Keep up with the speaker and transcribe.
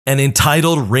An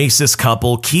entitled racist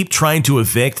couple keep trying to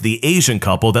evict the Asian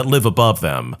couple that live above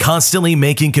them, constantly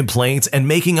making complaints and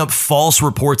making up false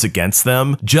reports against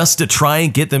them just to try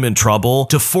and get them in trouble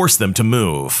to force them to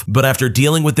move. But after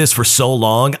dealing with this for so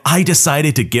long, I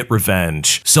decided to get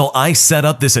revenge. So I set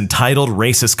up this entitled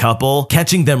racist couple,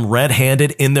 catching them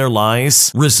red-handed in their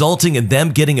lies, resulting in them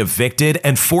getting evicted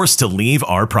and forced to leave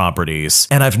our properties.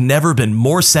 And I've never been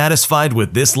more satisfied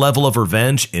with this level of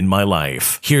revenge in my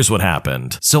life. Here's what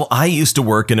happened. So I used to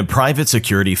work in a private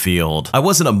security field. I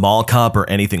wasn't a mall cop or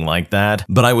anything like that,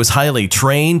 but I was highly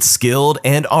trained, skilled,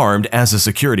 and armed as a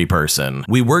security person.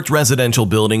 We worked residential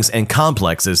buildings and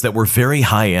complexes that were very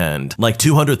high-end, like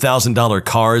 $200,000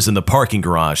 cars in the parking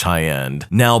garage high-end.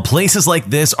 Now, places like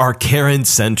this are Karen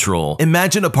Central.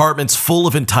 Imagine apartments full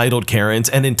of entitled Karens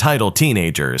and entitled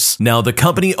teenagers. Now, the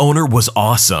company owner was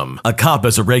awesome. A cop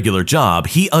as a regular job,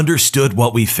 he understood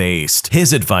what we faced.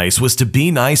 His advice was to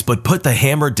be nice but put the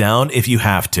hammer down if you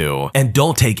have to, and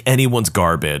don't take anyone's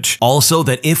garbage. Also,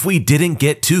 that if we didn't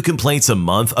get 2 complaints a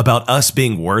month about us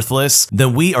being worthless,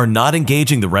 then we are not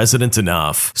engaging the residents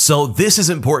enough. So this is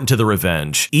important to the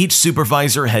revenge. Each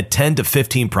supervisor had 10 to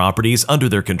 15 properties under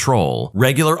their control.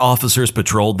 Regular officers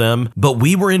patrolled them, but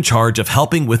we were in charge of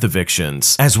helping with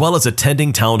evictions, as well as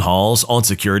attending town halls on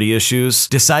security issues,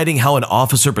 deciding how an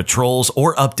officer patrols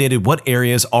or updated what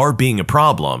areas are being a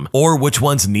problem, or which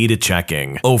ones needed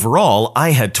checking. Overall,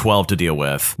 I had 12 to deal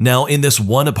with. Now, in this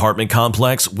one apartment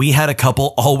complex, we had a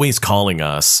couple always calling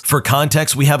us. For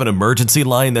context, we have an emergency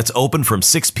line that's open from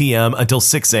 6 p.m. until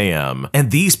 6 a.m.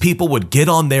 And these people would get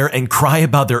on there and cry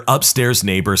about their upstairs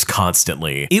neighbors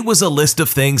constantly. It was a list of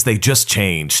things they just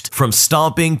changed, from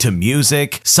stomping to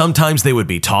music. Sometimes they would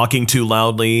be talking too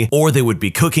loudly, or they would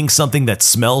be cooking something that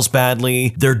smells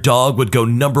badly. Their dog would go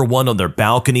 #1 on their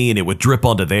balcony and it would drip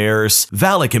onto theirs.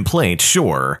 Valid complaint,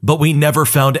 sure, but we never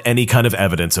found any kind of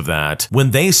evidence of that.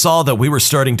 When they saw that we were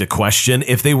starting to question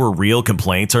if they were real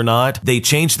complaints or not, they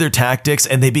changed their tactics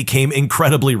and they became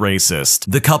incredibly racist.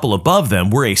 The couple above them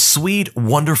were a sweet,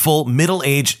 wonderful,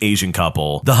 middle-aged Asian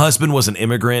couple. The husband was an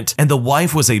immigrant and the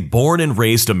wife was a born and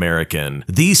raised American.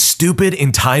 These stupid,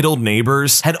 entitled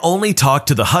neighbors had only talked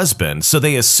to the husband, so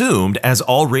they assumed, as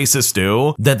all racists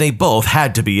do, that they both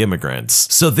had to be immigrants.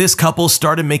 So this couple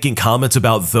started making comments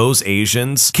about those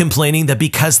Asians, complaining that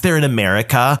because they're in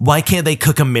America, why can't they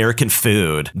cook American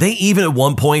food? They even at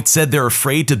one point said they're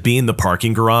afraid to be in the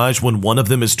parking garage when one of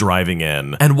them is driving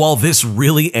in. And while this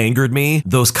really angered me,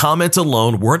 those comments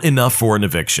alone weren't enough for an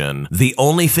eviction. The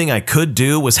only thing I could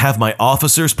do was have my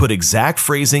officers put exact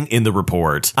phrasing in the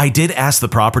report. I did ask the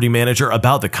property manager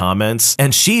about the comments,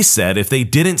 and she said if they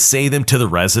didn't say them to the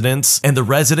residents, and the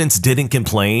residents didn't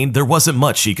complain, there wasn't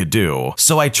much she could do.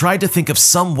 So I tried to think of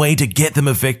some way to get them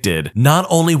evicted. Not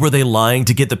only were they lying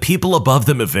to get the people above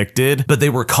them evicted, but they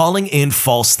were calling in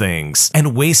false things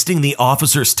and wasting the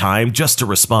officer's time just to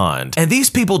respond. And these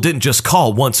people didn't just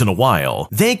call once in a while.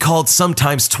 They called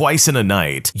sometimes twice in a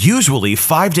night, usually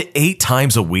 5 to 8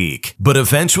 times a week. But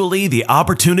eventually, the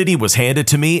opportunity was handed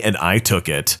to me and I took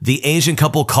it. The Asian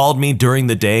couple called me during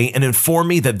the day and informed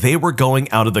me that they were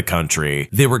going out of the country.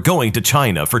 They were going to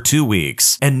China for 2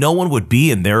 weeks, and no one would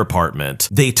be in their apartment.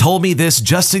 They told me this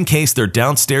just in case their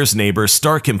downstairs neighbors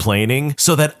start complaining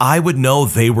so that I would know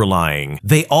they were lying.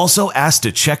 They also asked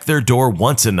to check their door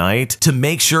once a night to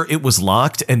make sure it was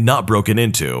locked and not broken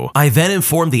into. I then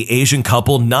informed the Asian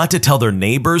couple not to tell their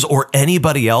neighbors or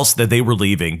anybody else that they were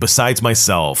leaving besides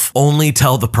myself. Only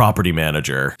tell the property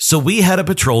manager. So we had a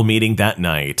patrol meeting that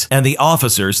night, and the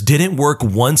officers didn't work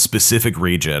one specific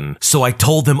region. So I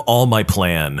told them all my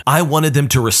plan. I wanted them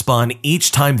to respond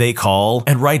each time they call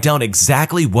and write down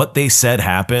exactly what they said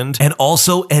happened, and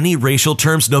also any racial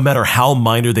terms no matter how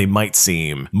minor they might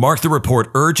seem. Mark the report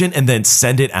urgent and then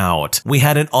send it out. We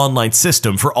had an online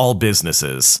system for all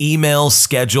businesses. Emails,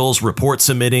 schedules, report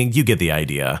submitting, you get the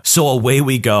idea. So away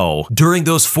we go. During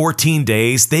those 14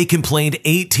 days, they complained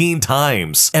 18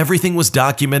 times. Everything was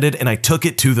documented and I took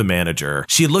it to the manager.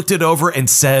 She looked it over and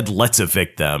said, let's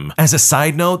evict them. As a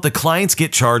side note, the clients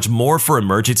get charged more for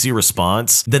emergency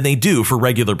response than they do for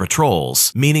regular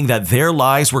patrols, meaning that their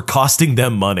lies were costing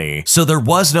them money. So there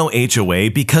was no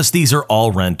HOA because these are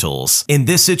all rentals. In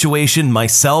this situation,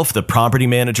 myself, the property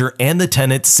manager, and the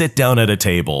tenant sit down at a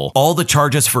table. All the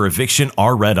charges for eviction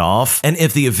are read off, and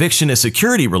if the eviction is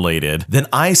security related, then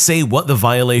I say what the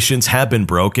violations have been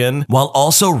broken, while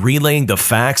also relaying the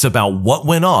facts about what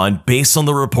went on based on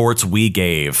the reports we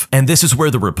gave. And this is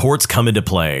where the reports come into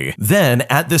play. Then,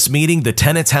 at this meeting, the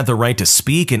tenants have the right to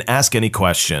speak and ask any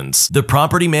questions. The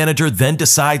property manager then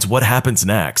decides what happens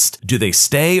next. Do they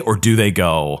stay or do they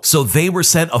go? So they were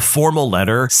sent a formal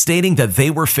letter stating that they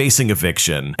were facing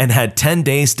eviction and had 10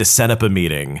 days to set up a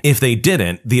meeting. If they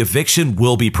didn't, the eviction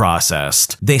will be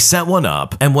processed. They set one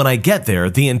up, and when I get there,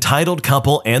 the entitled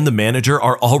couple and the manager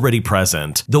are already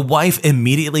present. The wife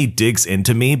immediately digs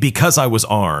into me because I was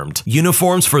armed.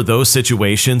 Uniforms for those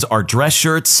situations are dress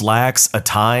shirts, slacks, a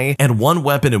tie, and one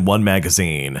weapon and one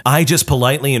magazine. I just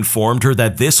politely informed her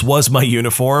that this was my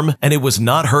uniform and it was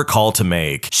not her call to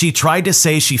make. She tried to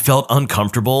say she felt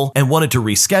uncomfortable and wanted to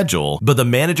reschedule, but the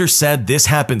manager said this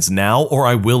happens now or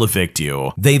I will evict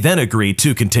you. They then agreed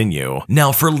to continue.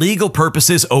 Now, for legal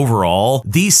purposes overall,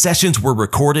 these sessions were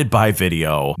recorded by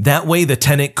video. That way the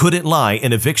tenant couldn't lie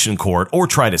in eviction court or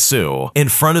try to sue. In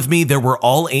front of me, there were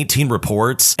all 18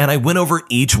 reports, and I went over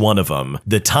each one of them.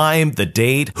 The time, the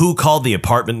date, who called the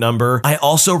apartment number. I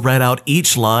also read out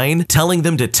each line, telling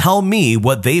them to tell me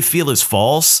what they feel is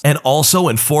false, and also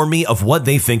inform me of what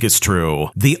they think is true.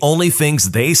 The only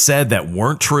things they said that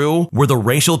weren't true were the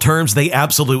racial terms they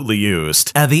absolutely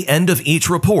used. At the end of each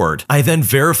report, I then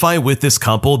verify with this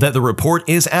couple that the report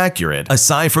is accurate,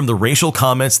 aside from the racial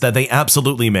comments that they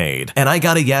absolutely made. And I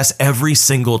got a yes every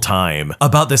single time.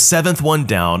 About the 7th one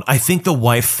down, I think the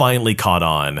wife finally caught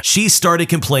on. She started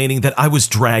complaining that I was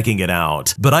dragging it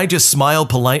out, but I just smiled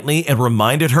politely and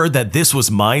reminded her that this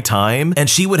was my time and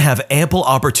she would have ample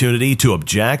opportunity to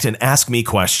object and ask me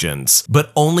questions,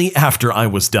 but only after I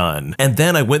was done. And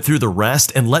then I went through the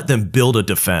rest and let them build a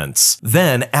defense.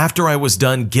 Then, after I was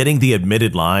done getting the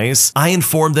admitted lies, I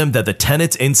informed them that the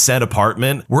tenants in said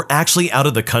apartment were actually out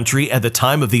of the country at the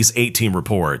time of these 18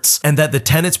 reports, and that the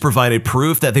tenants provided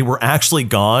proof that they were actually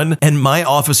gone, and my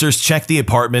officers checked the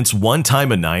apartments one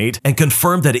time a night and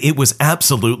confirmed that it was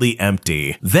absolutely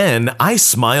empty. Then, I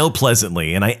smiled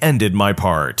pleasantly and I ended my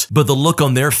part, but the look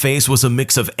on their face was a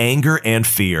mix of anger and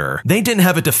fear. They didn't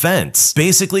have a defense,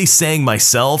 basically saying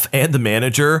myself and the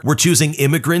manager were choosing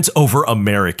immigrants over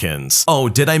Americans. Oh,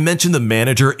 did I mention the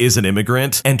manager is an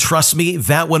immigrant? And trust me,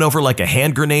 that went over like a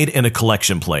hand grenade in a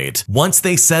collection plate. Once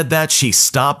they said that, she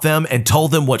stopped them and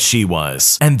told them what she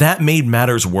was. And that made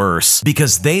matters worse,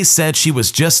 because they said she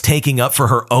was just taking up for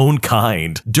her own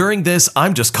kind. During this,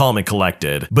 I'm just calm and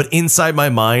collected, but inside my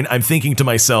mind, I'm thinking to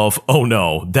myself, oh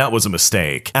no, that was a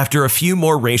mistake. After a few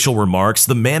more racial remarks,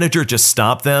 the manager just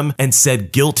stopped them and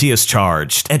said guilty as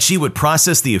charged, and she would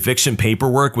process the eviction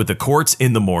paperwork with the courts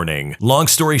in the morning. Long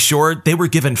story short, they were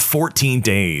given 14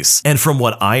 days, and from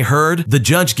what I heard, the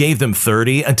judge gave them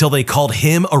 30 until they called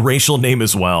him a racial name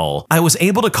as well. I was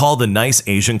able to call the nice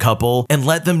Asian couple and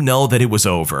let them know that it was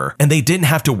over, and they didn't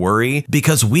have to worry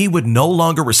because we would no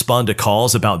longer respond to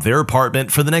calls about their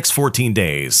apartment for the next 14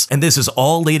 days. And this is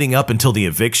all leading up until the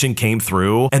eviction came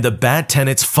through and the bad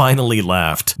tenants finally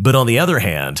left. But on the other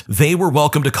hand, they were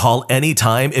welcome to call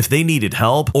anytime if they needed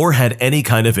help or had any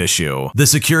kind of issue. The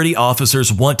security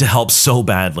officers want to help so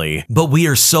badly, but we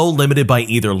are so limited by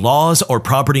either laws or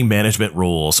property management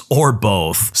rules, or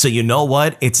both. So you know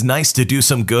what? It's nice to do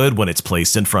some good when it's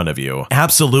placed in front of you.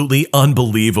 Absolutely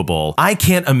unbelievable. I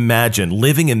can't imagine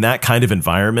living in that kind of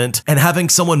environment and having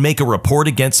someone make a report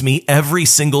against me every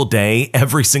single day,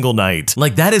 every single night.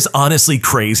 Like, that is honestly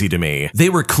crazy to me. They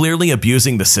were clearly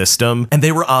abusing the system, and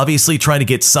they were obviously trying to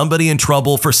get somebody in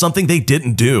trouble for something they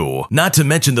didn't do. Not to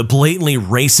mention the blatantly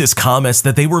racist comments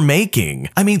that they were making.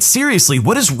 I mean, seriously,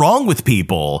 what is wrong with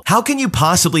people? How can you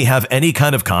possibly have any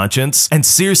kind of conscience and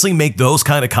seriously make those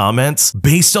kind of comments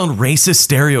based on racist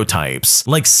stereotypes?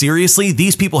 Like, seriously,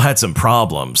 these people had some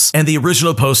problems. And the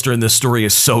original poster in this story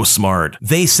is so smart.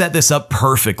 They set this up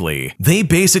perfectly. They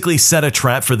basically set a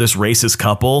trap for this racist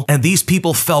couple, and these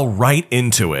people fell right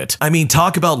into it. I mean,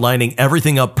 talk about lining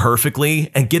everything up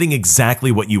perfectly and getting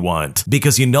exactly what you want.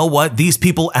 Because you know what? These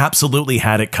people absolutely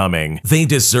had it coming. They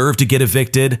deserve to get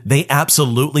evicted. They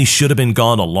absolutely should have been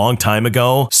gone a long time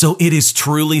ago. So it is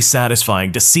truly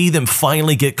satisfying to see them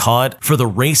finally get caught for the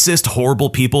racist, horrible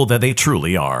people that they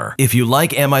truly are. If you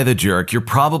like Am I the Jerk, you're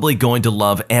probably going to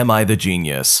love Am I the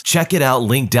Genius. Check it out,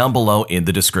 link down below in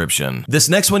the description. This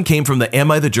next one came from the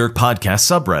Am I the Jerk podcast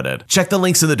subreddit. Check the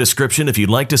links in the description if you'd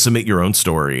like to submit your own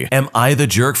story. Am I the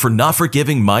jerk for not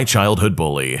forgiving my childhood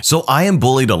bully? So I am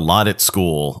bullied a lot at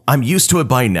school. I'm used to it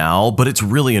by now, but it's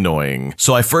really annoying.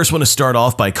 So I first want to start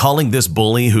off by calling this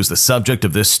bully who's the subject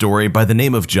of this story by the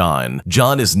name of John.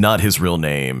 John is not his real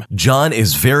name. John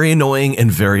is very annoying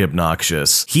and very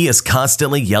obnoxious. He is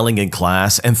constantly yelling in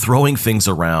class and throwing things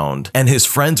around, and his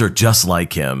friends are just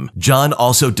like him. John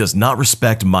also does not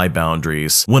respect my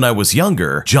boundaries. When I was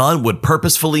younger, John would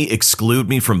purposefully exclude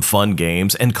me from fun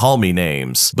games and call me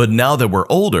names. But now that we're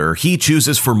older, he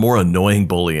chooses for more annoying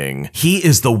bullying. He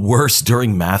is the worst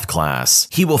during math class.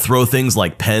 He will throw things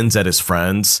like pens at his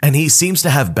friends, and he seems to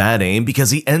have bad aim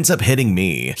because he ends up hitting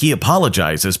me. me. He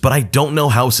apologizes, but I don't know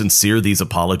how sincere these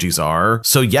apologies are.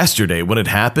 So yesterday, when it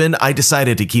happened, I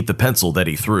decided to keep the pencil that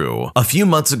he threw. A few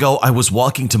months ago, I was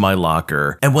walking to my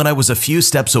locker, and when I was a few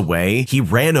steps away, he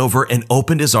ran over and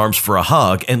opened his arms for a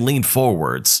hug and leaned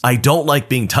forwards. I don't like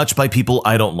being touched by people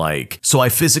I don't like, so I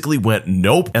physically went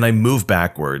nope and I moved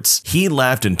backwards. He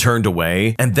laughed and turned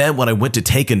away, and then when I went to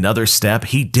take another step,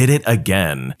 he did it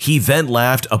again. He then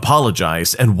laughed,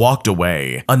 apologized, and walked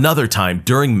away. Another time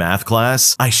during math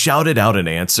class, I shouted out an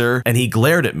answer, and he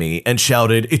glared at me and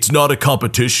shouted, "It's not a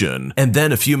competition." And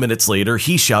then a few minutes later,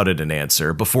 he shouted an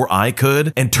answer before I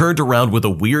could and turned around with a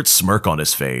weird smirk on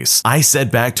his face. I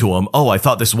said back to him, "Oh, I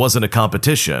thought this wasn't a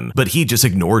competition," but he just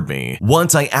ignored me.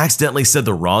 Once I accidentally said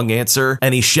the wrong answer,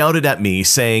 and he shouted at me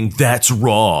saying, "That's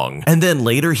wrong." And then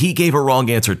later he gave a wrong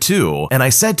answer too, and I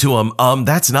said to him,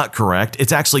 "That's not correct.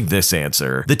 It's actually this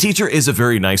answer." The teacher is a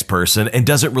very nice person and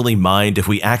doesn't really mind if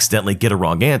we accidentally get a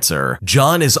wrong answer.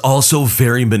 John is also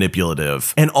very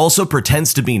manipulative and also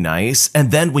pretends to be nice,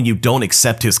 and then when you don't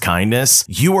accept his kindness,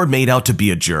 you are made out to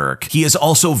be a jerk. He is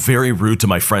also very rude to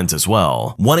my friends as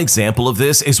well. One example of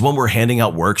this is when we're handing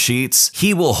out worksheets,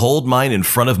 he will hold mine in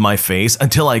front of my face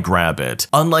until I grab it,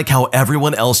 unlike how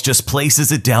everyone else just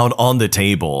places it down on the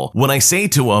table. When I say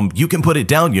to him, "You can put it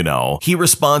down, you know," he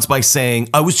responds by saying,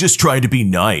 "I was just trying to be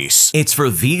nice." It's for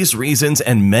these reasons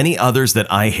and many others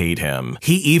that I hate him.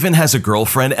 He even has a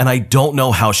girlfriend and I don't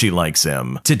know how she likes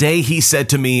him. Today he said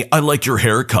to me, "I like your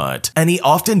haircut," and he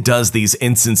often does these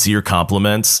insincere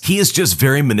compliments. He is just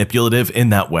very manipulative in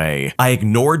that way. I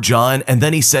ignored John and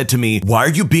then he said to me, "Why are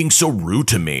you being so rude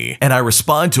to me?" And I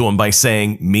respond to him by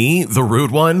saying, "Me, the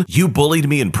rude one? You bullied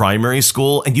me in primary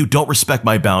school and you don't respect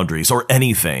my boundaries or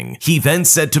anything." He then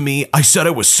said to me, "I said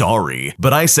I was sorry,"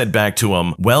 but I said back to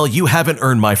him, "Well, you haven't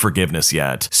earned my forgiveness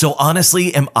yet." So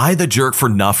honestly, am I the jerk for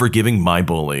not forgiving my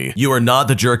bully? You are not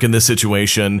the jerk in this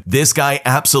situation. This guy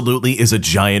absolutely is a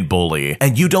giant bully,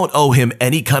 and you don't owe him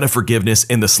any kind of forgiveness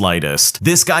in the slightest.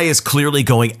 This guy is clearly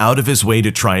going out of his way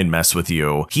to try and mess with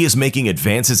you. He is making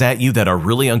advances at you that are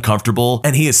really uncomfortable,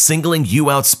 and he is singling you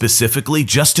out specifically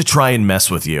just to try and mess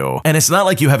with you. And it's not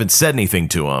like you haven't said anything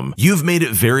to him. You've made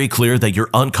it very clear that you're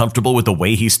uncomfortable with the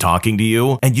way he's talking to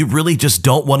you, and you really just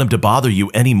don't want him to bother you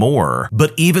anymore.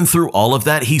 But even through all of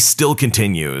that, he still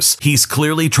continues. He's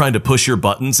clearly trying to push your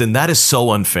buttons, and that is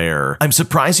so unfair. I'm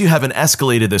surprised you haven't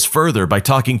escalated this further by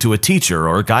talking to a teacher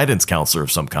or a guidance counselor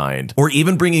of some kind, or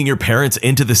even bringing your parents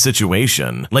into the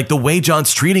situation. Like, the way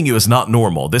John's treating you is not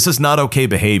normal. This is not okay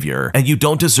behavior, and you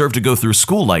don't deserve to go through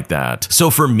school like that. So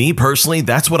for me personally,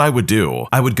 that's what I would do.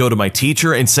 I would go to my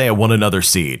teacher and say I want another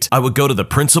seat. I would go to the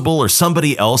principal or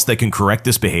somebody else that can correct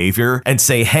this behavior and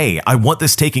say, "Hey, I want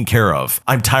this taken care of.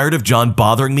 I'm tired of John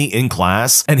bothering me in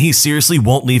class, and he seriously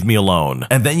won't leave me alone."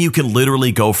 And then you can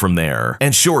literally go from there.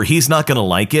 And sure, he's not gonna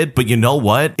like it, but you know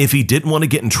what? If he didn't want to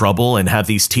get in trouble and have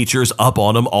these teachers up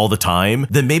on him all the time,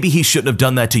 then maybe he shouldn't have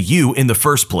done that to you in the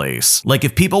first place. Like,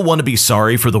 if people want to be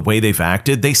sorry for the way they've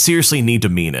acted, they seriously need to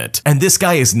mean it. And this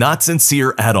guy is not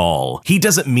sincere at all. He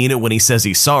doesn't mean it when he says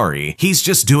he's sorry. He's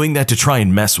just doing that to try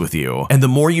and mess with you. And the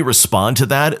more you respond to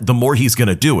that, the more he's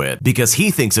gonna do it, because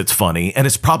he thinks it's funny, and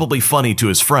it's probably funny to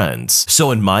his friends.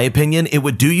 So in my opinion, it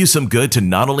would do you some good to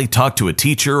not only talk to a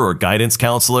teacher or guidance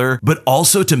counselor, but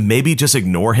also to maybe just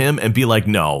ignore him and be like,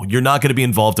 "No, you're not gonna be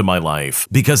involved in my life,"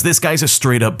 because this guy's a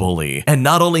straight up bully. And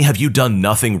not only have you done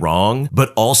nothing wrong,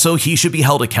 but also he should be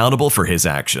held accountable for his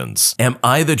actions. Am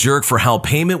I the jerk for how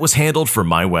payment was handled for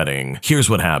my wedding? Here's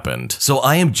what happened. So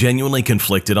I am genuinely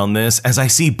conflicted on this, as I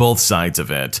see both sides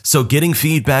of it. So getting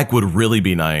feedback would really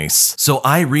be nice. So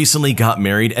I recently got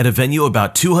married at a venue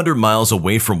about 200 miles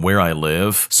away from where I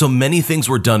live, so many things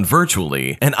were done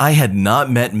virtually, and I had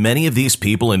not met many of these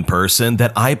people in person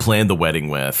that I planned the wedding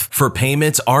with. For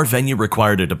payments, our venue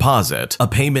required a deposit, a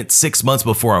payment 6 months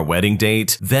before our wedding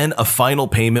date, then a final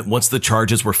payment once the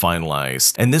charges were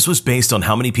finalized, and this was based on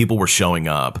how many people were showing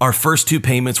up. Our first 2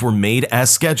 payments were made as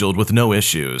scheduled with no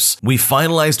issues. We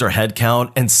finalized our head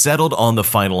count and settled on the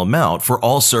final amount for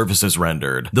all services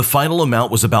rendered. The final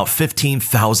amount was about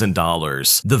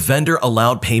 $15,000. The vendor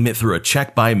allowed payment through a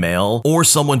check by mail or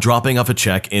someone dropping off a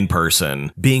check in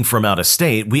person. Being from out of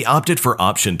state, we opted for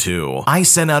option 2. I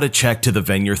sent out a check to the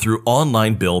vendor through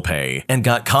online bill pay and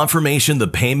got confirmation the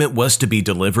payment was to be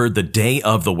delivered the day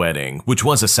of the wedding, which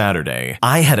was a Saturday.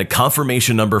 I had a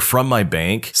confirmation number from my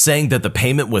bank saying that the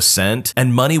payment was sent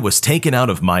and money was taken out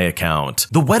of my account.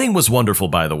 The wedding was wonderful,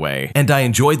 by the way, and I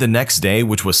enjoyed the next day,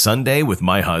 which was Sunday, with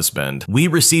my husband. We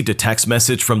received a text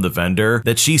message from the vendor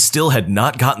that she still had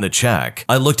not gotten the check.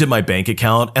 I looked at my bank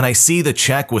account and I see the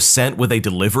check was sent with a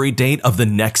delivery date of the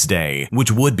next day,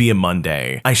 which would be a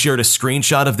Monday. I shared a screenshot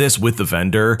screenshot of this with the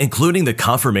vendor, including the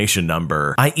confirmation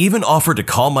number. I even offered to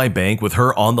call my bank with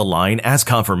her on the line as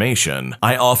confirmation.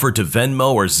 I offered to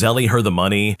Venmo or Zelle her the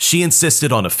money. She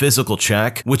insisted on a physical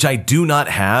check, which I do not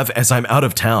have as I'm out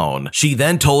of town. She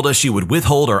then told us she would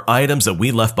withhold our items that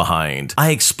we left behind.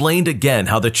 I explained again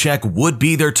how the check would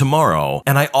be there tomorrow,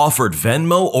 and I offered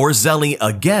Venmo or Zelle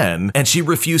again, and she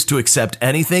refused to accept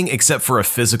anything except for a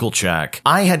physical check.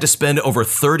 I had to spend over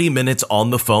 30 minutes on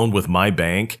the phone with my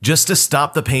bank just to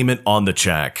stop the payment on the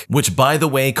check, which by the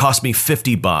way cost me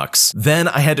 $50. Then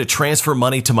I had to transfer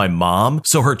money to my mom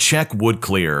so her check would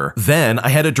clear. Then I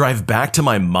had to drive back to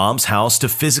my mom's house to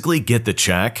physically get the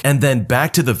check, and then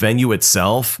back to the venue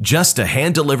itself just to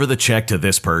hand deliver the check to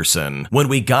this person. When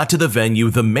we got to the venue,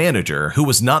 the manager, who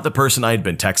was not the person I had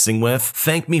been texting with,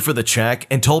 thanked me for the check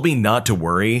and told me not to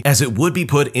worry as it would be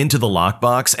put into the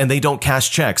lockbox and they don't cash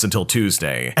checks until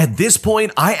Tuesday. At this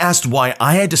point, I asked why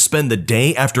I had to spend the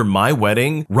day after my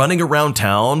wedding running around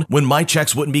town when my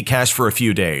checks wouldn't be cashed for a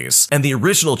few days, and the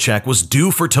original check was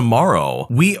due for tomorrow.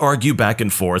 We argued back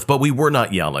and forth, but we were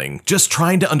not yelling, just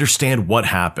trying to understand what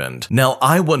happened. Now,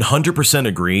 I 100%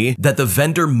 agree that the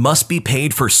vendor must be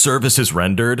paid for services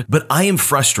rendered, but I am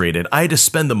frustrated. I had to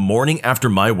spend the morning after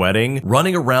my wedding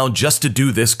running around just to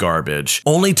do this garbage,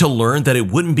 only to learn that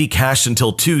it wouldn't be cashed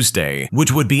until Tuesday,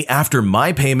 which would be after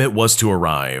my payment was to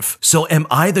arrive. So am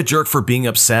I the jerk for being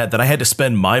upset that I had to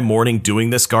spend my morning doing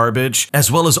this garbage,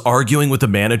 as well as arguing with the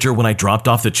manager when I dropped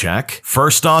off the check?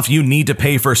 First off, you need to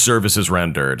pay for services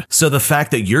rendered, so the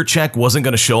fact that your check wasn't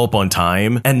going to show up on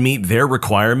time and meet their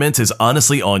requirements is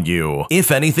honestly on you.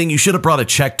 If anything, you should have brought a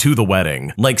check to the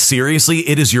wedding. Like seriously,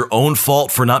 it is your own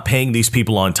fault for not paying these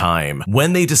people on time.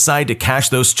 When they decide to cash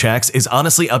those checks is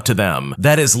honestly up to them.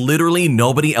 That is literally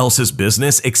nobody else's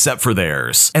business except for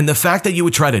theirs. And the fact that you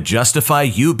would try to justify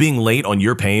you being late on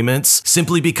your payments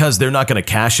simply because they're not going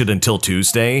to cash it until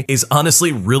Tuesday is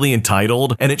honestly really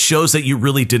entitled, and it shows that you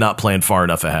really did not plan far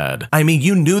enough ahead. I mean,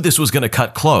 you knew this was going to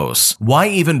cut close. Why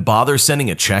even bother sending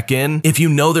a check in if you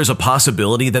know there's a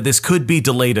possibility that this could be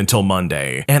delayed until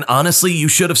Monday? And honestly, you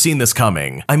should have seen this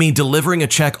coming. I mean, delivering a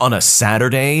check on a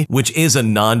Saturday, which is a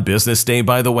non-business day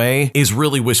by the way, is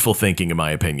really wishful thinking in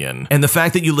my opinion. And the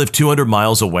fact that you live 200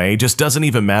 miles away just doesn't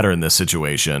even matter in this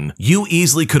situation. You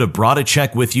easily could have brought a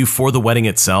check with you for the wedding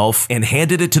itself and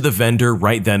handed it to the vendor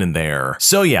right then and there.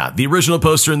 So yeah, the original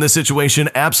poster in this situation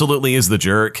absolutely is the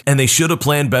jerk, and they should have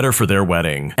planned better for their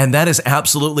wedding. And that is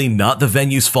absolutely not the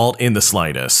venue's fault in the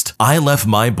slightest. I left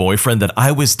my boyfriend that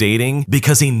I was dating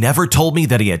because he never told me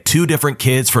that he had 2 different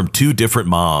kids from 2 different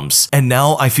moms, and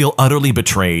now I feel utterly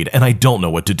betrayed and I don't know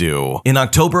what to do. In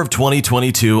October of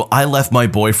 2022, I left my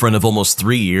boyfriend of almost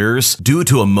 3 years due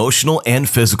to emotional and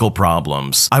physical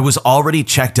problems. I was already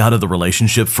checked out of the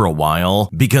relationship for a while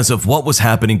because of what was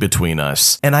happening between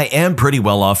us, and I am pretty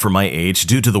well off for my age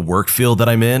due to the work field that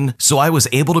I'm in, so I was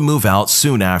able to move out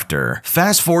soon after.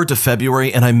 Fast forward to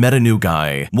February and I met a new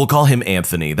guy. We'll call him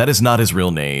Anthony. That is not his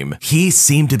real name. He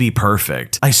seemed to be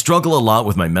perfect. I struggle a lot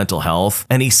with my mental health,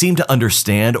 and he seemed to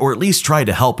understand or at least try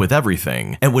to help with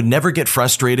everything, and would never get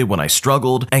frustrated when I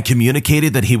struggled, and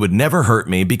communicated that he would never hurt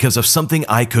me because of something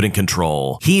I couldn't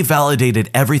control. He validated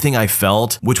everything I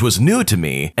felt, which was new to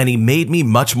me, and he made me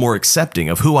much more accepting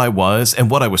of who I was and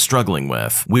what I was struggling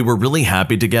with. We were really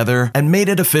happy together and made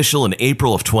it official in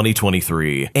April of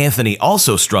 2023. Anthony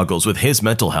also struggles with his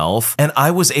mental health, and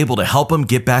I was able to help him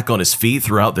get back on his feet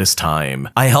throughout this time.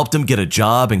 I helped him get a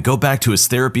job and go back to his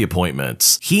therapy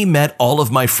appointments. He met all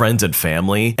of my friends and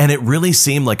family, and it really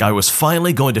seemed like I was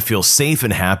finally going to feel safe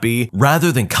and happy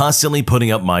rather than constantly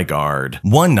putting up my guard.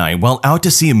 One night, while out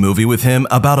to see a movie with him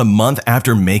about a month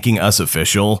after making us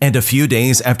official, and a few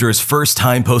days after his first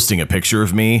time posting a picture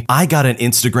of me, I got an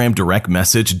Instagram direct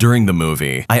message during the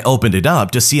movie. I opened it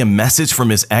up to see a message from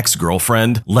his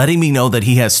ex-girlfriend letting me know that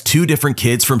he has 2 different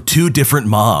kids from 2 different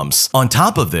moms. On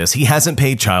top of this, he hasn't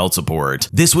paid child support.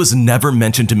 This was never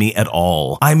mentioned to me at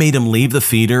all. I made him leave the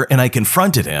theater and I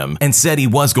confronted him and said he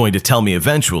was going to tell me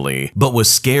eventually, but was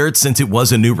scared since it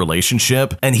was a new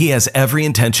relationship and he has every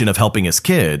intention of helping his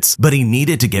kids, but he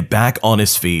needed to get back on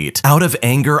his feet. Out of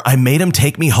anger, I made him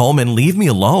take me home and leave me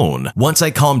alone. Once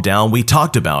I calmed down, we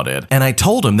talked about it, and I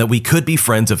told him that we could be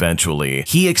friends eventually.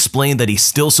 He explained that he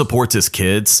still supports his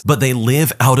kids, but they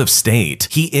live out of state.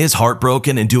 He is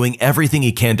heartbroken and doing everything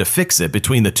he can to fix it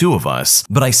between the 2 of us,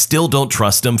 but I still don't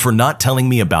trust him for not telling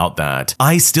me about that.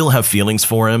 I still have feelings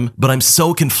for him, but I'm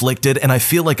so conflicted and I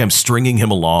feel like I'm stringing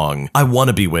him along. I want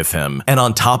to be with him, and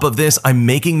on top of this, I'm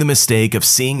making the mistake of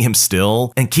seeing him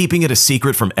still and keeping it a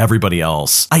secret from everybody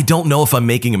else. I don't know if I'm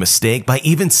making a mistake by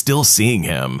even still seeing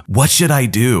him. What should I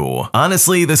do?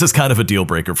 Honestly, this is kind of a deal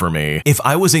breaker for me. If if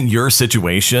I was in your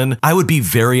situation, I would be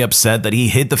very upset that he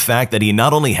hid the fact that he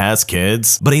not only has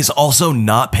kids, but he's also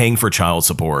not paying for child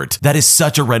support. That is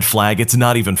such a red flag, it's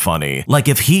not even funny. Like,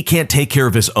 if he can't take care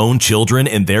of his own children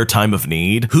in their time of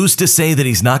need, who's to say that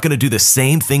he's not going to do the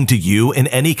same thing to you in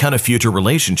any kind of future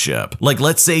relationship? Like,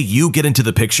 let's say you get into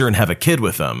the picture and have a kid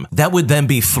with him. That would then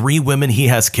be 3 women he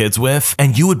has kids with,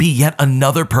 and you would be yet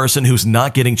another person who's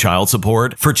not getting child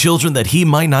support for children that he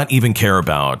might not even care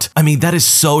about. I mean, that is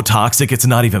so toxic, it's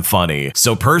not even funny.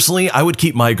 So personally, I would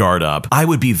keep my guard up. I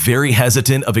would be very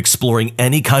hesitant of exploring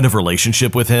any kind of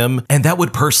relationship with him, and that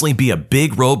would personally be a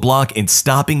big roadblock in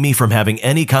stopping me from having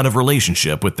any kind of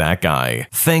relationship with that guy.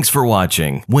 Thanks for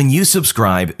watching. When you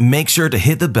subscribe, make sure to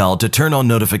hit the bell to turn on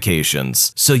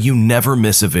notifications so you never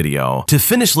miss a video. To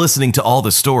finish listening to all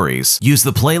the stories, use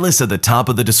the playlist at the top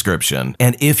of the description.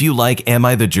 And if you like Am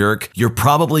I the Jerk, you're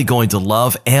probably going to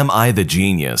love Am I the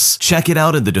Genius. Check it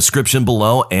out in the description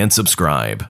below and subscribe.